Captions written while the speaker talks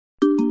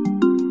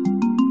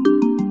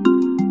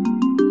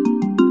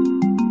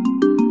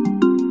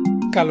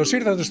Καλώς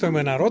ήρθατε στο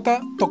ΕΜΕΝΑ ΡΩΤΑ,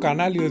 το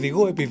κανάλι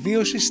οδηγού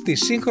επιβίωσης στη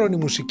σύγχρονη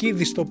μουσική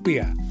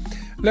δυστοπία.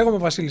 Λέγομαι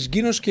Βασίλης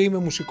Γκίνος και είμαι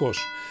μουσικός.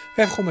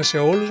 Εύχομαι σε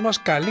όλους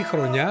μας καλή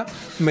χρονιά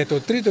με το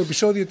τρίτο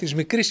επεισόδιο της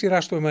μικρής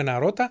σειράς του ΕΜΕΝΑ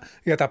ΡΩΤΑ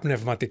για τα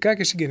πνευματικά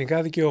και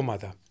συγγενικά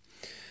δικαιώματα.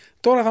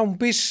 Τώρα θα μου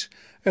πεις,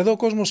 εδώ ο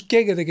κόσμος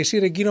καίγεται και εσύ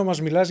ρε Γκίνο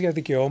μας μιλάς για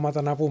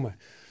δικαιώματα, να πούμε.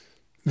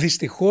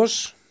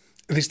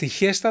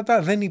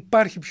 Δυστυχέστατα δεν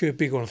υπάρχει πιο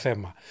επίγον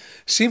θέμα.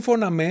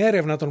 Σύμφωνα με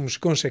έρευνα των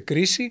μουσικών σε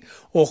κρίση,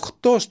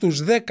 8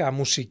 στους 10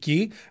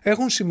 μουσικοί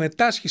έχουν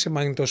συμμετάσχει σε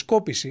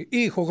μαγνητοσκόπηση ή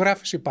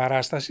ηχογράφηση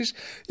παράστασης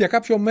για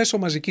κάποιο μέσο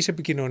μαζικής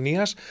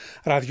επικοινωνίας,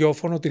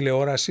 ραδιόφωνο,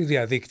 τηλεόραση,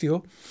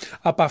 διαδίκτυο.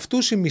 Από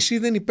αυτούς οι μισοί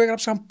δεν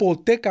υπέγραψαν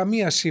ποτέ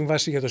καμία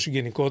σύμβαση για το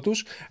συγγενικό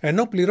τους,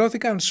 ενώ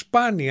πληρώθηκαν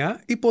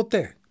σπάνια ή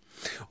ποτέ.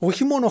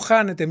 Όχι μόνο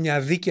χάνεται μια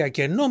δίκαια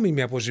και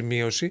νόμιμη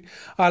αποζημίωση,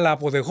 αλλά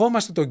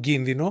αποδεχόμαστε τον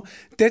κίνδυνο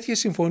τέτοιες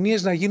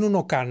συμφωνίες να γίνουν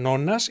ο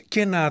κανόνας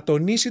και να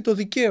ατονίσει το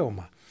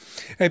δικαίωμα.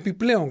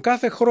 Επιπλέον,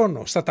 κάθε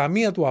χρόνο στα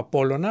ταμεία του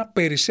Απόλλωνα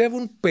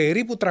περισσεύουν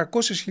περίπου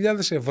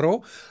 300.000 ευρώ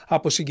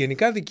από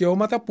συγγενικά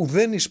δικαιώματα που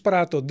δεν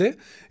εισπράττονται,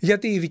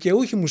 γιατί οι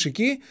δικαιούχοι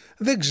μουσικοί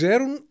δεν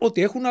ξέρουν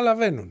ότι έχουν να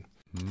λαβαίνουν.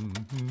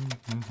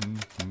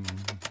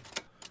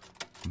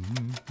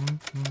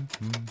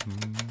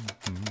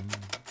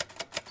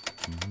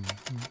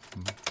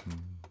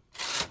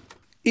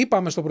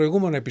 Είπαμε στο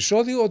προηγούμενο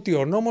επεισόδιο ότι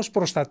ο νόμος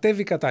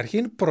προστατεύει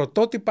καταρχήν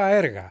πρωτότυπα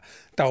έργα,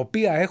 τα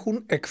οποία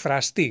έχουν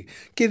εκφραστεί,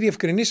 και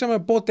διευκρινίσαμε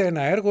πότε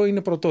ένα έργο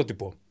είναι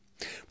πρωτότυπο.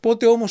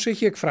 Πότε όμως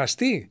έχει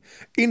εκφραστεί?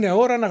 Είναι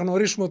ώρα να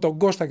γνωρίσουμε τον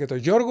Κώστα και τον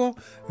Γιώργο,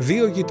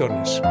 δύο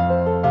γείτονες.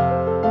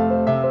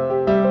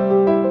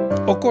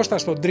 Ο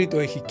Κώστας τον τρίτο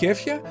έχει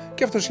κέφια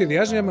και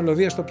αυτοσχεδιάζει μια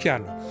μελωδία στο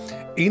πιάνο.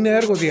 Είναι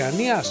έργο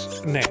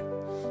διανοίας? Ναι.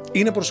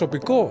 Είναι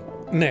προσωπικό?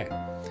 Ναι.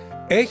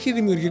 Έχει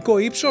δημιουργικό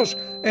ύψος?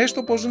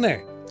 Έστω πως ναι.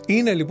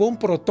 Είναι λοιπόν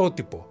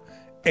πρωτότυπο.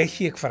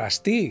 Έχει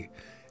εκφραστεί?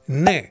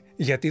 Ναι,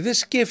 γιατί δεν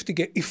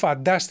σκέφτηκε ή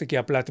φαντάστηκε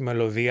απλά τη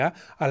μελωδία,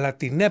 αλλά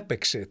την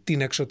έπαιξε,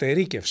 την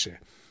εξωτερήκευσε.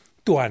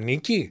 Του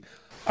ανήκει?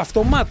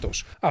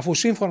 Αυτομάτως, αφού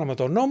σύμφωνα με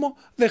τον νόμο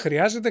δεν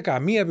χρειάζεται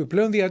καμία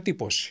επιπλέον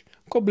διατύπωση.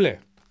 Κομπλέ.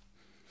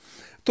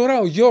 Τώρα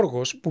ο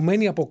Γιώργος, που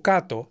μένει από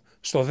κάτω,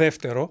 στο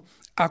δεύτερο,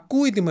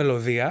 ακούει τη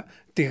μελωδία,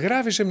 τη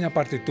γράφει σε μια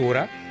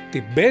παρτιτούρα,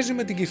 την παίζει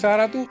με την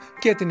κιθάρα του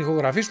και την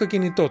ηχογραφεί στο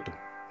κινητό του.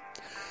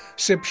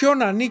 Σε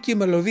ποιον ανήκει η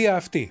μελωδία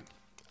αυτή?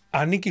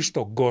 Ανήκει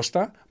στον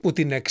Κώστα, που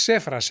την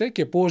εξέφρασε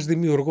και που ως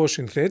δημιουργός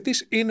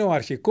συνθέτης είναι ο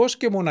αρχικός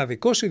και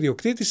μοναδικός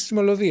ιδιοκτήτης της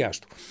μελωδίας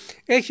του.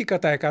 Έχει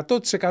κατά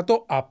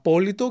 100%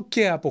 απόλυτο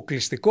και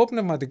αποκλειστικό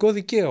πνευματικό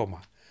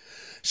δικαίωμα.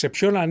 Σε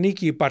ποιον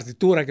ανήκει η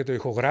παρτιτούρα και το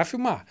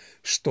ηχογράφημα?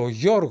 Στο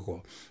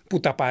Γιώργο, που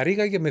τα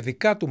παρήγαγε με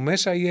δικά του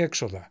μέσα ή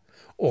έξοδα.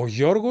 Ο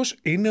Γιώργος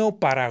είναι ο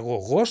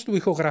παραγωγός του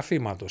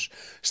ηχογραφήματος.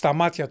 Στα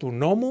μάτια του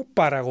νόμου,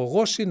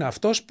 παραγωγός είναι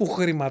αυτός που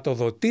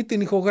χρηματοδοτεί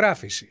την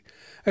ηχογράφηση.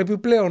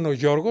 Επιπλέον ο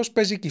Γιώργος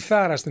παίζει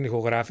κιθάρα στην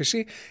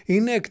ηχογράφηση,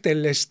 είναι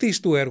εκτελεστής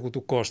του έργου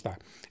του Κώστα.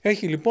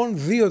 Έχει λοιπόν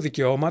δύο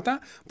δικαιώματα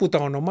που τα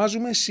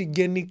ονομάζουμε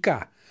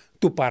συγγενικά,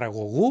 του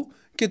παραγωγού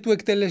και του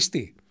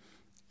εκτελεστή.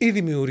 Οι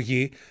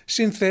δημιουργοί,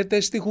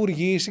 συνθέτες,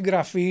 στιχουργοί,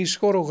 συγγραφείς,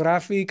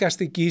 χορογράφοι,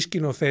 εικαστικοί,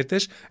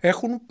 σκηνοθέτες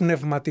έχουν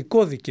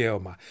πνευματικό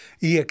δικαίωμα.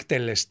 Οι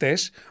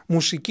εκτελεστές,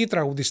 μουσικοί,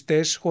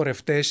 τραγουδιστές,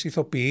 χορευτές,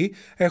 ηθοποιοί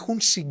έχουν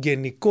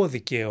συγγενικό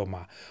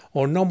δικαίωμα.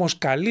 Ο νόμος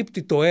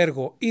καλύπτει το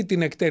έργο ή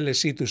την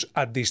εκτέλεσή τους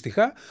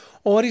αντίστοιχα,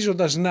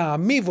 ορίζοντας να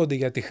αμείβονται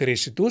για τη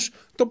χρήση τους,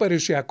 το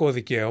περιουσιακό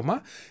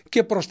δικαίωμα,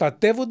 και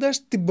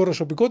προστατεύοντας την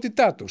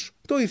προσωπικότητά τους,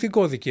 το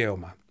ηθικό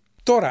δικαίωμα.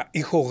 Τώρα,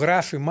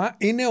 ηχογράφημα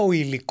είναι ο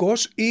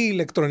υλικός ή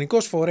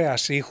ηλεκτρονικός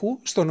φορέας ήχου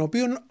στον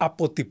οποίο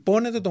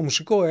αποτυπώνεται το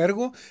μουσικό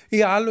έργο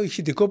ή άλλο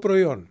ηχητικό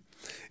προϊόν.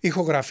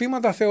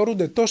 Ηχογραφήματα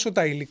θεωρούνται τόσο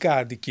τα υλικά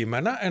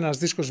αντικείμενα, ένας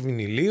δίσκος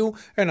βινιλίου,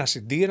 ένα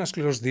CD, ένας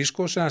σκληρός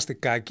δίσκος, ένα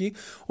στικάκι,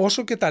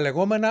 όσο και τα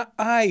λεγόμενα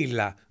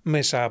άειλα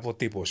μέσα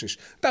αποτύπωσης,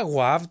 τα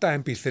WAV,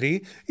 τα MP3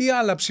 ή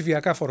άλλα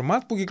ψηφιακά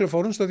φορμάτ που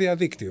κυκλοφορούν στο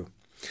διαδίκτυο.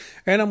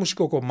 Ένα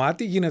μουσικό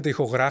κομμάτι γίνεται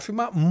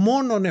ηχογράφημα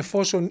μόνον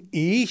εφόσον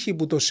οι ήχοι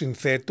που το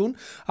συνθέτουν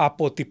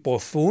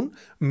αποτυπωθούν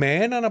με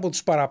έναν από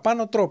τους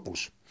παραπάνω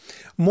τρόπους.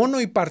 Μόνο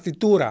η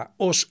παρτιτούρα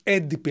ως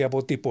έντυπη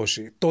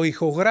αποτύπωση, το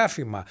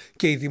ηχογράφημα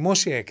και η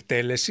δημόσια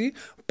εκτέλεση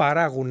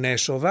παράγουν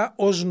έσοδα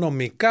ως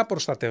νομικά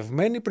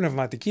προστατευμένη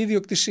πνευματική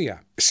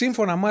ιδιοκτησία.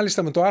 Σύμφωνα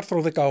μάλιστα με το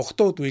άρθρο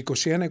 18 του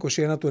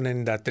 21 του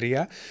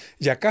 93,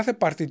 για κάθε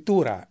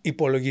παρτιτούρα,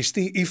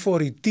 υπολογιστή ή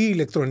φορητή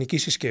ηλεκτρονική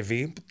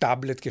συσκευή,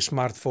 τάμπλετ και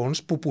smartphones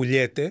που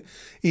πουλιέται,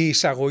 οι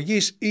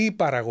εισαγωγείς ή η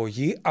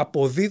παραγωγή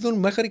αποδίδουν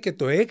μέχρι και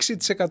το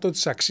 6%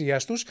 της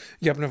αξίας τους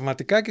για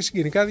πνευματικά και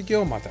συγγενικά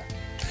δικαιώματα.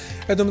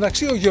 Εν τω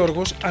μεταξύ ο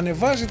Γιώργος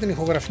ανεβάζει την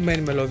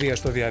ηχογραφημένη μελωδία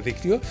στο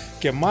διαδίκτυο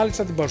και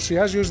μάλιστα την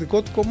παρουσιάζει ως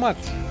δικό του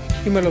κομμάτι.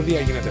 Η μελωδία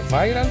γίνεται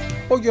viral,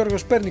 ο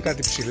Γιώργος παίρνει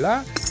κάτι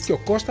ψηλά και ο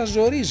Κώστας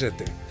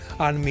ζορίζεται.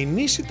 Αν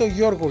μηνύσει το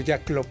Γιώργο για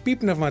κλοπή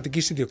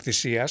πνευματικής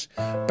ιδιοκτησίας,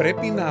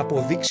 πρέπει να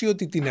αποδείξει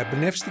ότι την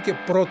εμπνεύστηκε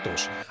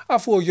πρώτος,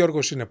 αφού ο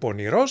Γιώργος είναι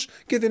πονηρός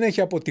και την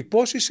έχει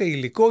αποτυπώσει σε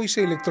υλικό ή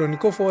σε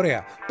ηλεκτρονικό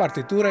φορέα,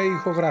 παρτιτούρα ή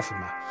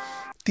ηχογράφημα.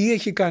 Τι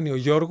έχει κάνει ο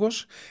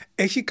Γιώργος?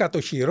 Έχει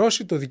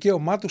κατοχυρώσει το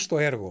δικαίωμά του στο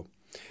έργο.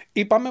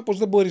 Είπαμε πως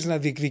δεν μπορείς να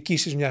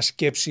διεκδικήσεις μια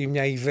σκέψη ή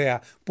μια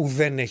ιδέα που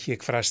δεν έχει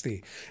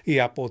εκφραστεί. Η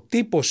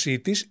αποτύπωσή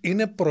της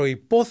είναι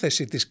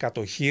προϋπόθεση της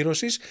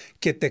κατοχύρωσης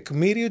και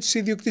τεκμήριο της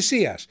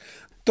ιδιοκτησίας.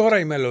 Τώρα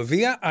η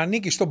μελωδία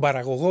ανήκει στον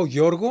παραγωγό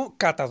Γιώργο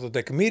κατά το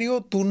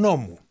τεκμήριο του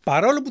νόμου.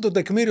 Παρόλο που το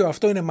τεκμήριο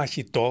αυτό είναι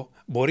μαχητό,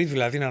 μπορεί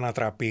δηλαδή να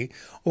ανατραπεί,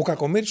 ο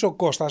κακομοίρης ο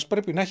Κώστας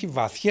πρέπει να έχει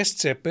βαθιές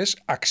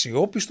τσέπες,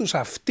 αξιόπιστους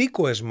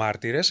αυτίκοες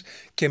μάρτυρες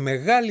και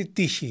μεγάλη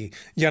τύχη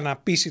για να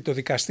πείσει το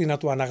δικαστή να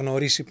του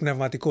αναγνωρίσει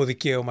πνευματικό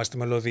δικαίωμα στη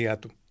μελωδία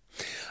του.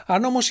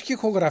 Αν όμως είχε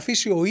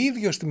ηχογραφήσει ο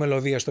ίδιος τη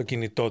μελωδία στο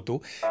κινητό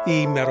του, η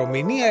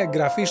ημερομηνία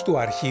εγγραφής του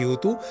αρχείου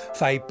του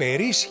θα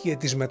υπερίσχυε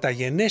της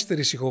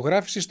μεταγενέστερης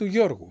ηχογράφησης του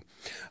Γιώργου.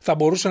 Θα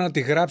μπορούσε να τη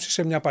γράψει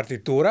σε μια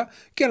παρτιτούρα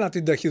και να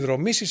την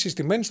ταχυδρομήσει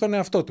συστημένη στον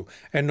εαυτό του,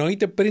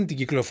 εννοείται πριν την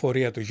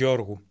κυκλοφορία του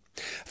Γιώργου.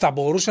 Θα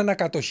μπορούσε να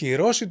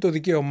κατοχυρώσει το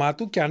δικαίωμά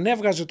του και αν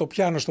έβγαζε το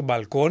πιάνο στο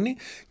μπαλκόνι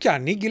και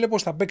ανήγγειλε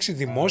πως θα παίξει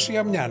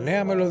δημόσια μια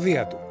νέα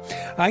μελωδία του.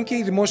 Αν και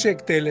η δημόσια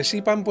εκτέλεση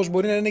είπαμε πως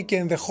μπορεί να είναι και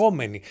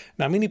ενδεχόμενη,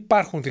 να μην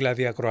υπάρχουν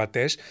δηλαδή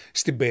ακροατές,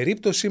 στην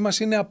περίπτωσή μας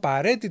είναι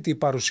απαραίτητη η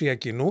παρουσία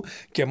κοινού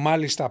και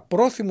μάλιστα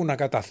πρόθυμου να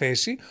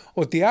καταθέσει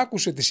ότι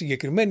άκουσε τη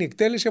συγκεκριμένη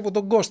εκτέλεση από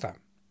τον Κώστα.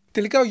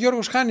 Τελικά ο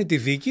Γιώργος χάνει τη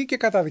δίκη και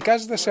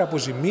καταδικάζεται σε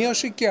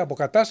αποζημίωση και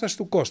αποκατάσταση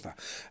του Κώστα.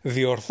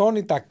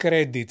 Διορθώνει τα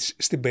credits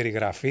στην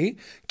περιγραφή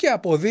και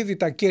αποδίδει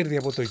τα κέρδη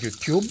από το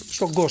YouTube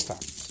στον Κώστα.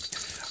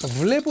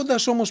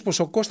 Βλέποντας όμως πως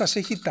ο Κώστας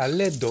έχει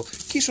ταλέντο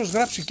και ίσως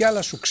γράψει και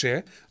άλλα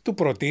σουξέ, του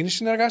προτείνει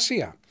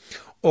συνεργασία.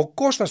 Ο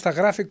Κώστας θα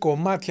γράφει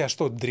κομμάτια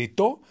στον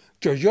τρίτο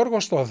και ο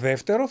Γιώργος στο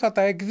δεύτερο θα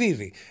τα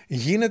εκδίδει.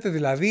 Γίνεται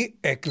δηλαδή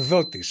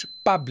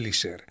εκδότης,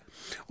 publisher.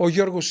 Ο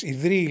Γιώργος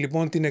ιδρύει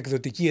λοιπόν την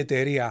εκδοτική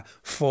εταιρεία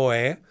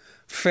ΦΟΕ,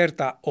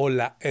 φέρτα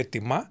όλα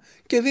έτοιμα,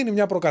 και δίνει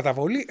μια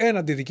προκαταβολή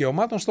έναντι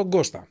δικαιωμάτων στον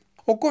Κώστα.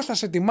 Ο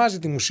Κώστας ετοιμάζει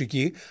τη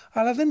μουσική,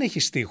 αλλά δεν έχει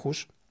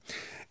στίχους.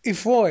 Η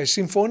ΦΟΕ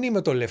συμφωνεί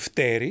με το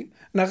Λευτέρη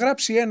να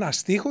γράψει ένα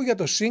στίχο για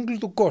το single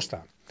του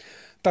Κώστα.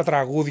 Τα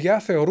τραγούδια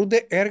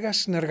θεωρούνται έργα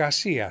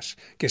συνεργασίας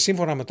και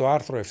σύμφωνα με το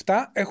άρθρο 7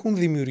 έχουν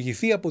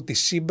δημιουργηθεί από τη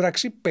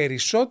σύμπραξη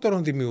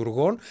περισσότερων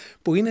δημιουργών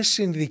που είναι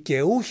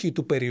συνδικαιούχοι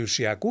του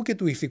περιουσιακού και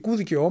του ηθικού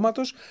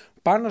δικαιώματος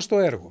πάνω στο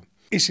έργο.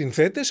 Οι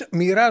συνθέτες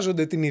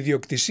μοιράζονται την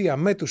ιδιοκτησία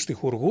με τους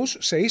στιχουργούς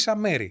σε ίσα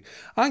μέρη,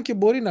 αν και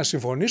μπορεί να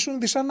συμφωνήσουν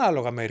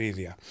δυσανάλογα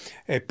μερίδια.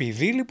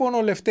 Επειδή λοιπόν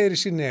ο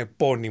Λευτέρης είναι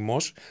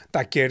επώνυμος,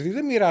 τα κέρδη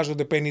δεν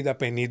μοιράζονται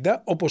 50-50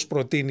 όπως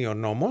προτείνει ο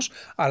νόμος,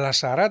 αλλά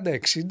 40-60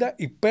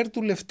 υπέρ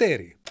του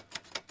Λευτέρη.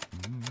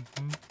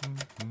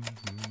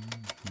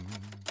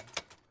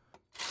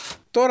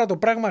 Τώρα το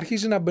πράγμα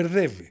αρχίζει να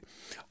μπερδεύει.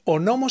 Ο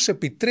νόμος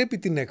επιτρέπει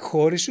την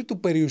εκχώρηση του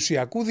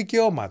περιουσιακού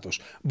δικαιώματος.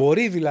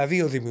 Μπορεί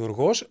δηλαδή ο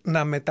δημιουργός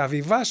να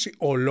μεταβιβάσει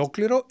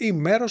ολόκληρο ή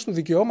μέρος του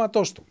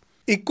δικαιώματός του.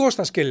 Οι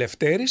Κώστας και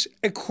Λευτέρης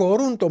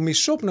εκχωρούν το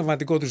μισό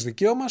πνευματικό τους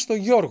δικαίωμα στο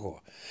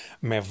Γιώργο.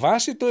 Με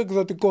βάση το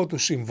εκδοτικό του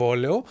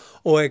συμβόλαιο,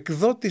 ο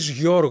εκδότης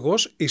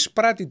Γιώργος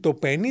εισπράττει το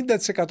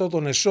 50%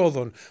 των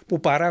εσόδων που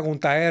παράγουν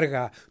τα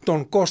έργα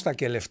των Κώστα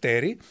και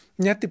Λευτέρη,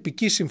 μια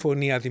τυπική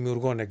συμφωνία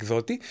δημιουργών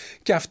εκδότη,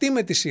 και αυτοί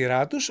με τη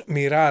σειρά τους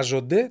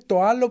μοιράζονται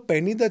το άλλο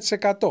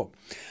 50%.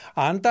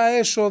 Αν τα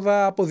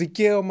έσοδα από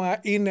δικαίωμα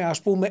είναι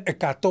ας πούμε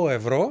 100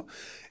 ευρώ,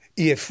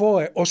 η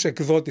ΕΦΟΕ ως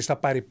εκδότης θα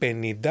πάρει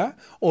 50,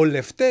 ο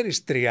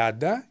Λευτέρης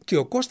 30 και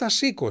ο Κώστας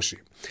 20.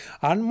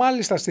 Αν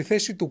μάλιστα στη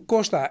θέση του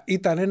Κώστα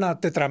ήταν ένα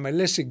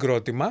τετραμελές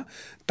συγκρότημα,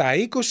 τα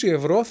 20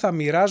 ευρώ θα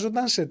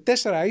μοιράζονταν σε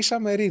 4 ίσα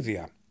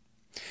μερίδια.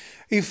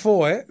 Η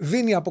ΦΟΕ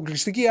δίνει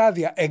αποκλειστική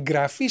άδεια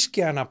εγγραφής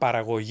και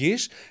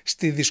αναπαραγωγής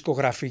στη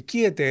δισκογραφική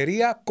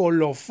εταιρεία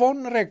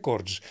Colophon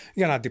Records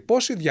για να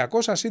τυπώσει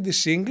 200 CD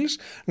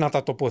singles, να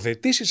τα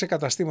τοποθετήσει σε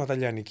καταστήματα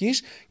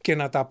λιανικής και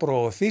να τα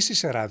προωθήσει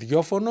σε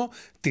ραδιόφωνο,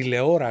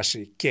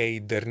 τηλεόραση και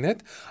ίντερνετ,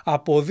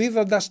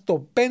 αποδίδοντας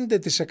το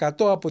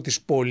 5% από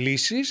τις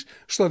πωλήσεις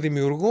στο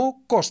δημιουργό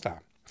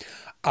Κώστα.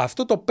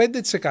 Αυτό το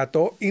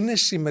 5% είναι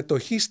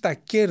συμμετοχή στα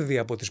κέρδη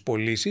από τις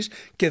πωλήσεις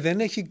και δεν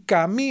έχει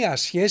καμία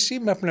σχέση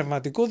με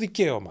πνευματικό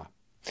δικαίωμα.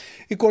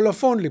 Η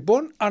Colophon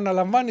λοιπόν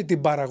αναλαμβάνει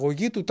την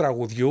παραγωγή του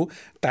τραγουδιού,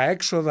 τα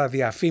έξοδα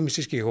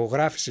διαφήμισης και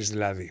ηχογράφησης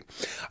δηλαδή.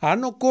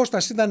 Αν ο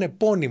Κώστας ήταν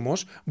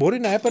επώνυμος, μπορεί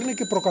να έπαιρνε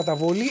και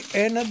προκαταβολή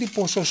έναντι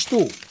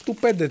ποσοστού του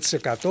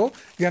 5%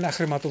 για να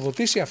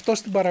χρηματοδοτήσει αυτό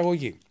στην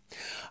παραγωγή.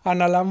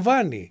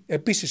 Αναλαμβάνει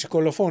επίσης η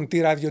Colophon τη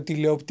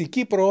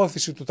ραδιοτηλεοπτική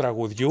προώθηση του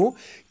τραγουδιού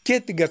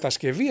και την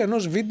κατασκευή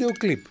ενός βίντεο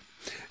κλιπ.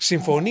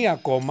 Συμφωνεί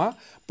ακόμα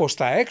πως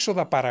τα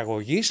έξοδα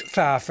παραγωγής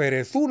θα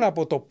αφαιρεθούν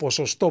από το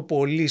ποσοστό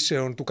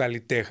πωλήσεων του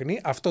καλλιτέχνη,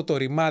 αυτό το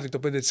ρημάδι το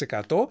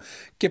 5%,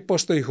 και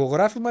πως το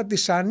ηχογράφημα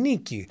της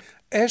ανήκει,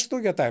 έστω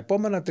για τα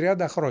επόμενα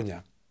 30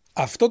 χρόνια.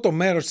 Αυτό το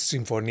μέρος της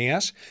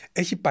συμφωνίας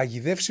έχει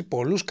παγιδεύσει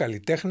πολλούς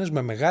καλλιτέχνες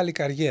με μεγάλη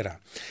καριέρα.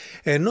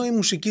 Ενώ η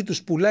μουσική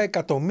τους πουλά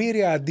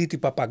εκατομμύρια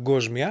αντίτυπα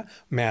παγκόσμια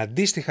με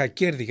αντίστοιχα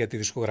κέρδη για τη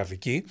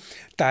δισκογραφική,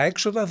 τα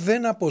έξοδα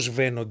δεν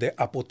αποσβαίνονται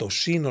από το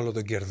σύνολο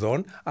των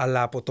κερδών,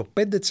 αλλά από το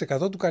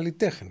 5% του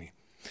καλλιτέχνη.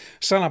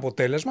 Σαν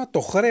αποτέλεσμα, το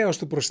χρέος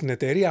του προς την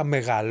εταιρεία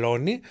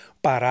μεγαλώνει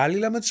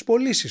παράλληλα με τις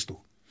πωλήσεις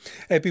του.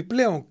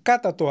 Επιπλέον,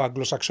 κατά το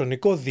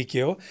αγγλοσαξονικό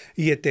δίκαιο,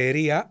 η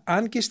εταιρεία,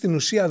 αν και στην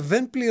ουσία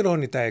δεν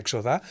πληρώνει τα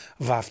έξοδα,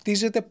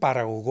 βαφτίζεται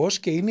παραγωγός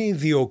και είναι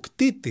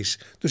ιδιοκτήτης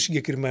του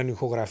συγκεκριμένου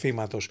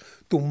ηχογραφήματος,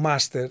 του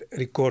master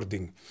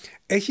recording.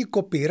 Έχει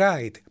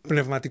copyright,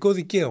 πνευματικό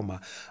δικαίωμα.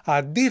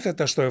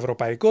 Αντίθετα στο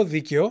ευρωπαϊκό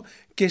δίκαιο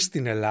και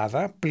στην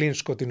Ελλάδα, πλην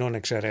σκοτεινών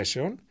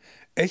εξαιρέσεων,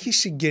 έχει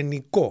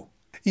συγγενικό.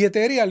 Η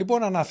εταιρεία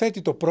λοιπόν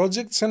αναθέτει το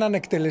project σε έναν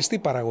εκτελεστή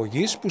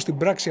παραγωγής που στην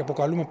πράξη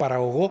αποκαλούμε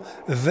παραγωγό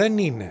δεν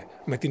είναι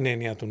με την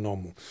έννοια του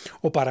νόμου.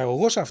 Ο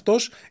παραγωγός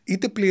αυτός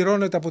είτε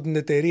πληρώνεται από την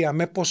εταιρεία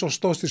με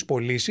ποσοστό στις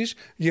πωλήσεις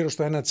γύρω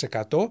στο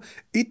 1%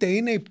 είτε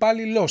είναι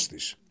υπάλληλός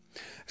της.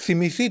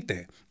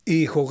 Θυμηθείτε,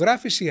 η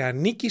ηχογράφηση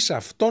ανήκει σε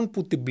αυτόν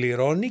που την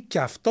πληρώνει και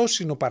αυτός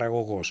είναι ο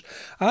παραγωγός.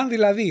 Αν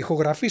δηλαδή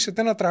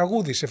ηχογραφήσετε ένα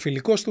τραγούδι σε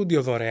φιλικό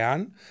στούντιο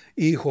δωρεάν,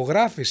 η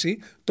ηχογράφηση,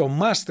 το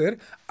master,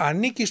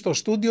 ανήκει στο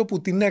στούντιο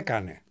που την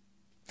έκανε.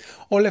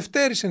 Ο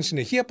Λευτέρης εν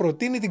συνεχεία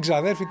προτείνει την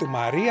ξαδέρφη του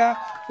Μαρία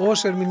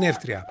ως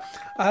ερμηνεύτρια,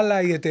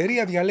 αλλά η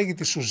εταιρεία διαλέγει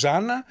τη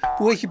Σουζάνα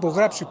που έχει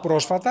υπογράψει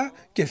πρόσφατα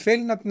και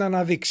θέλει να την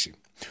αναδείξει.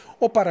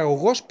 Ο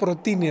παραγωγός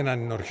προτείνει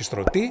έναν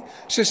ορχιστρωτή,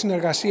 σε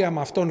συνεργασία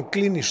με αυτόν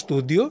κλείνει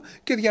στούντιο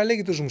και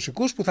διαλέγει τους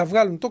μουσικούς που θα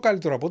βγάλουν το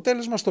καλύτερο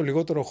αποτέλεσμα στο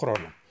λιγότερο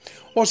χρόνο.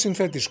 Ο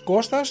συνθέτης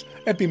Κώστας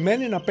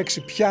επιμένει να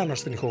παίξει πιάνο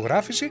στην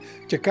ηχογράφηση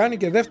και κάνει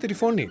και δεύτερη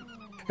φωνή.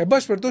 Εν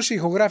πάση περιπτώσει η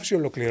ηχογράφηση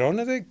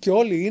ολοκληρώνεται και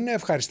όλοι είναι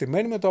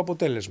ευχαριστημένοι με το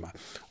αποτέλεσμα.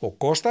 Ο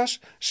Κώστας,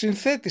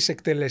 συνθέτης,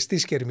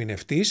 εκτελεστής και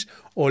ερμηνευτής,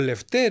 ο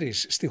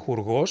Λευτέρης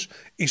στιχουργός,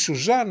 η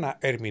Σουζάνα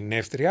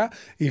ερμηνεύτρια,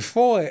 η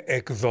Φώε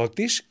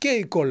εκδότης και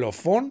η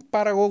Κολοφών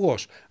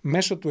παραγωγός,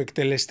 μέσω του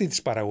εκτελεστή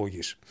της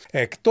παραγωγής.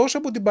 Εκτός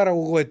από την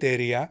παραγωγό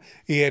εταιρεία,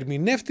 η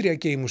ερμηνεύτρια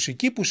και οι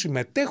μουσικοί που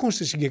συμμετέχουν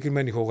στη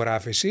συγκεκριμένη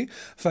ηχογράφηση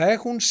θα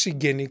έχουν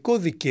συγγενικό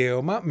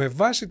δικαίωμα με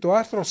βάση το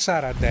άρθρο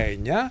 49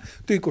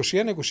 του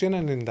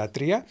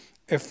 21-21-93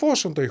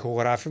 εφόσον το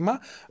ηχογράφημα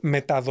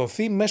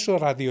μεταδοθεί μέσω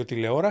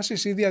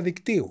ραδιοτηλεόρασης ή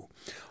διαδικτύου.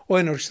 Ο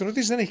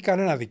ενορχιστρωτής δεν έχει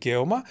κανένα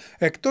δικαίωμα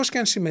εκτός και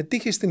αν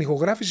συμμετείχε στην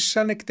ηχογράφηση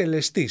σαν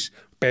εκτελεστής,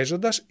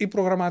 παίζοντας ή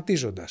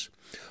προγραμματίζοντας.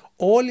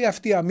 Όλοι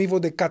αυτοί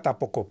αμείβονται κατά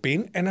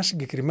αποκοπήν ένα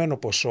συγκεκριμένο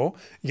ποσό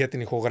για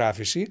την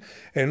ηχογράφηση,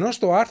 ενώ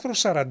στο άρθρο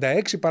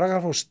 46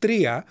 παράγραφος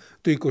 3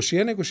 του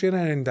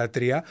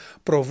 21-21-93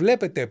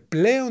 προβλέπεται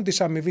πλέον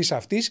της αμοιβής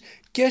αυτής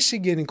και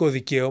συγγενικό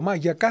δικαίωμα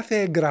για κάθε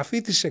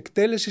εγγραφή της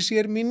εκτέλεσης ή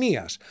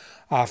ερμηνείας.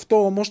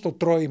 Αυτό όμως το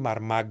τρώει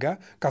μαρμάγκα,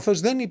 καθώς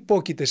δεν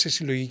υπόκειται σε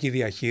συλλογική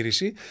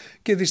διαχείριση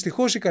και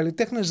δυστυχώς οι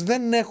καλλιτέχνες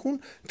δεν έχουν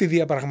τη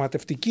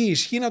διαπραγματευτική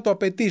ισχύ να το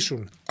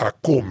απαιτήσουν.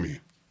 Ακόμη.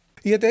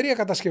 Η εταιρεία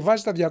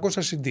κατασκευάζει τα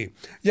 200 CD.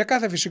 Για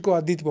κάθε φυσικό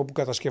αντίτυπο που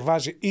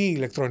κατασκευάζει ή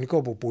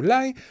ηλεκτρονικό που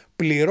πουλάει,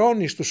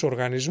 πληρώνει στους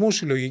οργανισμούς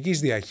συλλογικής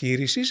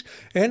διαχείρισης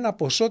ένα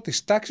ποσό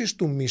της τάξης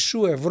του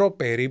 €0,5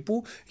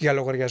 περίπου για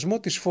λογαριασμό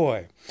της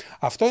ΦΟΕ.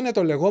 Αυτό είναι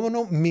το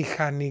λεγόμενο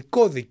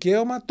μηχανικό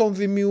δικαίωμα των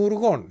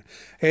δημιουργών.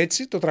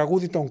 Έτσι, το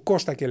τραγούδι των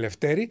Κώστα και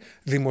Λευτέρη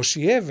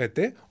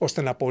δημοσιεύεται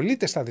ώστε να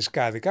πωλείται στα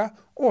δισκάδικα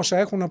όσα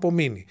έχουν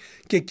απομείνει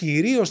και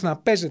κυρίως να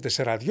παίζεται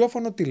σε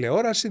ραδιόφωνο,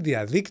 τηλεόραση,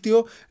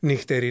 διαδίκτυο,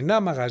 νυχτερινά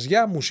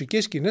μαγαζιά,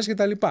 μουσικές σκηνές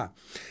κτλ.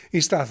 Οι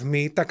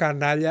σταθμοί, τα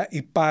κανάλια,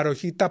 οι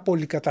πάροχοι, τα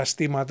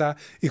πολυκαταστήματα,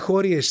 οι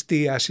χώροι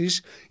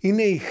εστίασης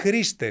είναι οι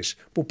χρήστες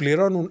που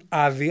πληρώνουν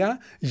άδεια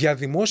για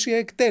δημόσια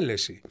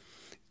εκτέλεση.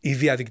 Οι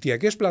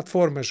διαδικτυακές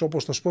πλατφόρμες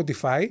όπως το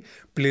Spotify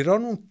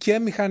πληρώνουν και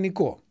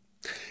μηχανικό.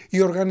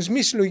 Οι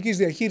οργανισμοί συλλογικής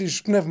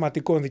διαχείρισης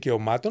πνευματικών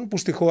δικαιωμάτων, που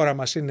στη χώρα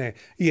μας είναι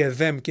η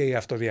ΕΔΕΜ και η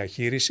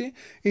αυτοδιαχείριση,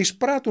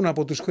 εισπράττουν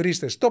από τους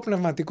χρήστες το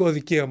πνευματικό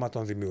δικαίωμα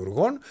των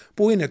δημιουργών,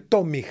 που είναι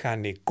το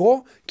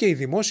μηχανικό και η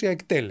δημόσια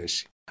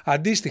εκτέλεση.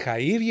 Αντίστοιχα,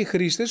 οι ίδιοι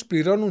χρήστες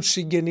πληρώνουν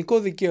συγγενικό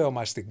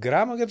δικαίωμα στην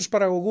Γκράμμα για τους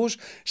παραγωγούς,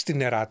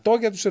 στην Ερατό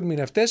για τους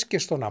ερμηνευτές και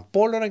στον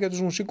Απόλλωνα για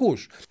τους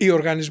μουσικούς. Οι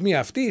οργανισμοί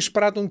αυτοί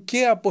εισπράττουν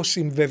και από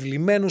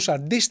συμβεβλημένους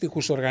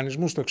αντίστοιχους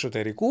οργανισμούς του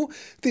εξωτερικού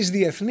τις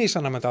διεθνείς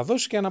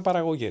αναμεταδόσεις και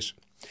αναπαραγωγές.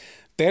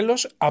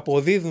 Τέλος,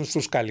 αποδίδουν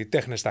στους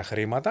καλλιτέχνες τα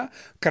χρήματα,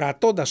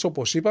 κρατώντας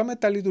όπως είπαμε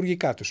τα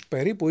λειτουργικά τους,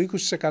 περίπου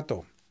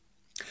 20%.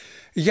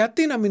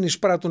 Γιατί να μην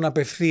εισπράττουν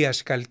απευθείας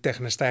οι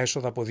καλλιτέχνες τα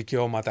έσοδα από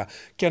δικαιώματα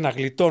και να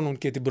γλιτώνουν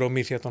και την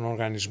προμήθεια των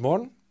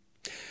οργανισμών?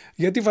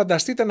 Γιατί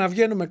φανταστείτε να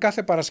βγαίνουμε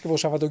κάθε Παρασκευό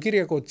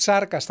Σαββατοκύριακο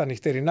τσάρκα στα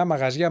νυχτερινά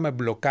μαγαζιά με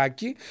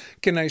μπλοκάκι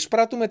και να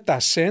εισπράττουμε τα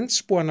cents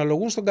που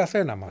αναλογούν στον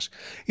καθένα μας,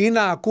 ή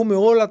να ακούμε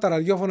όλα τα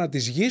ραδιόφωνα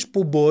της γης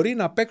που μπορεί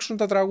να παίξουν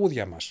τα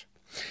τραγούδια μας.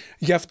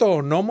 Γι' αυτό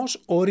ο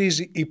νόμος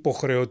ορίζει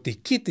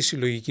υποχρεωτική τη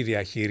συλλογική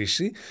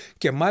διαχείριση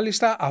και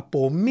μάλιστα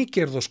από μη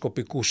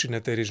κερδοσκοπικούς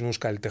συνεταιρισμούς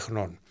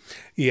καλλιτεχνών.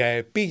 Η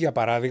ΑΕΠ, για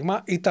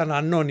παράδειγμα, ήταν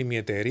ανώνυμη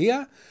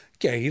εταιρεία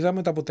και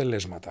είδαμε τα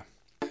αποτελέσματα.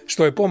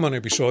 Στο επόμενο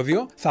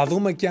επεισόδιο θα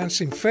δούμε και αν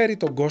συμφέρει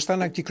τον Κώστα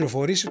να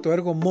κυκλοφορήσει το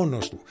έργο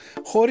μόνος του,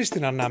 χωρίς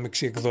την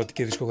ανάμειξη εκδότη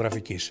και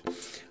δισκογραφικής.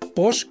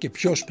 πώς και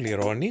ποιος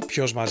πληρώνει,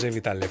 ποιος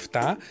μαζεύει τα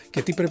λεφτά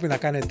και τι πρέπει να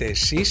κάνετε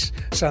εσείς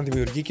σαν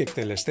δημιουργοί και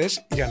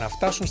εκτελεστές για να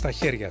φτάσουν στα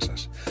χέρια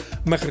σας.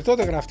 Μέχρι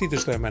τότε γραφτείτε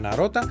στο ΕΜΕΝΑ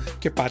ΡΩΤΑ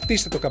και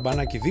πατήστε το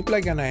καμπανάκι δίπλα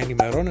για να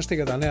ενημερώνεστε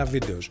για τα νέα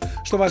βίντεο.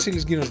 Στο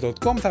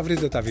vasilisginos.com θα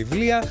βρείτε τα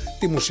βιβλία,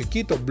 τη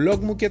μουσική, το blog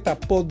μου και τα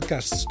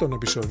podcasts των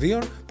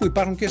επεισοδίων που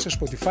υπάρχουν και σε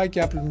Spotify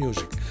και Apple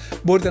Music.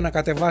 Μπορείτε να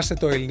κατεβάσετε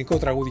το ελληνικό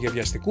τραγούδι για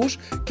βιαστικούς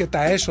και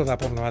τα έσοδα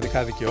από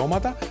πνευματικά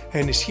δικαιώματα,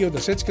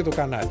 ενισχύοντας έτσι και το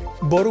κανάλι.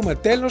 Μπορούμε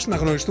τέλος να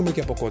γνωριστούμε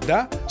και από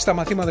κοντά στα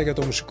μαθήματα για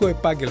το μουσικό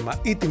επάγγελμα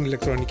ή την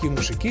ηλεκτρονική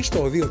μουσική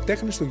στο Οδείο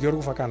Τέχνης του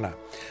Γιώργου Φακανά.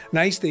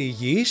 Να είστε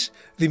υγιείς,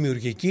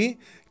 δημιουργικοί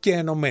και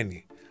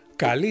ενωμένοι.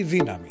 Καλή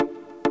δύναμη!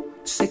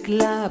 Σε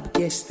κλαμπ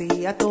και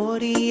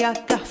εστιατόρια,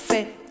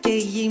 καφέ και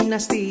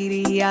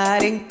γυμναστήρια,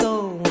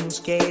 ringtones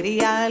και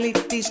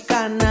reality,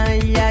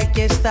 κανάλια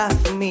και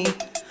σταθμοί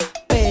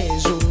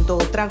παίζουν το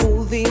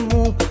τραγούδι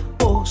μου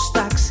πως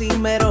τα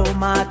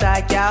ξημερώματα,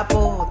 και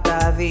από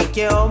τα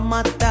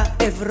δικαιώματα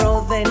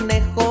ευρώ δεν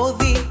έχω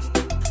δει.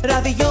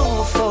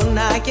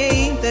 Ραδιόφωνα και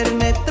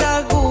ίντερνετ,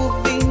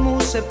 τραγούδι μου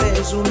σε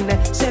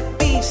παίζουνε, σε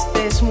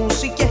πίστες,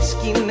 μουσικές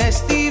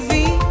σκηνές, TV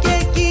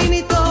και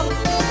κινητό.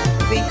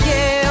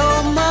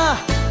 Δικαίωμα,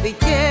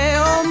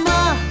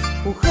 δικαίωμα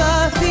που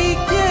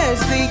χάθηκες,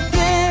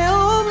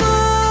 δικαίωμα.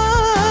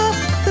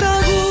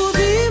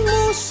 Τραγούδι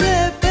μου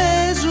σε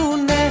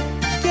παίζουνε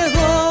κι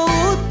εγώ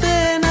ούτε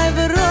ένα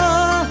ευρώ.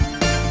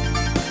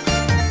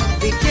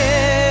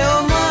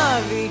 Δικαίωμα,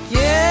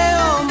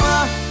 δικαίωμα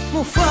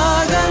μου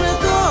φάγανε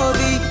το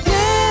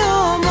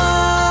δικαίωμα.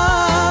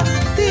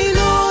 Την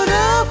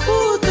ώρα που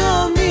το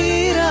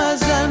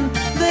μοίραζαν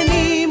δεν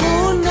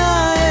ήμουνα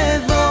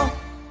εδώ.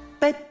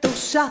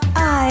 Πετούσα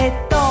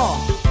αετό.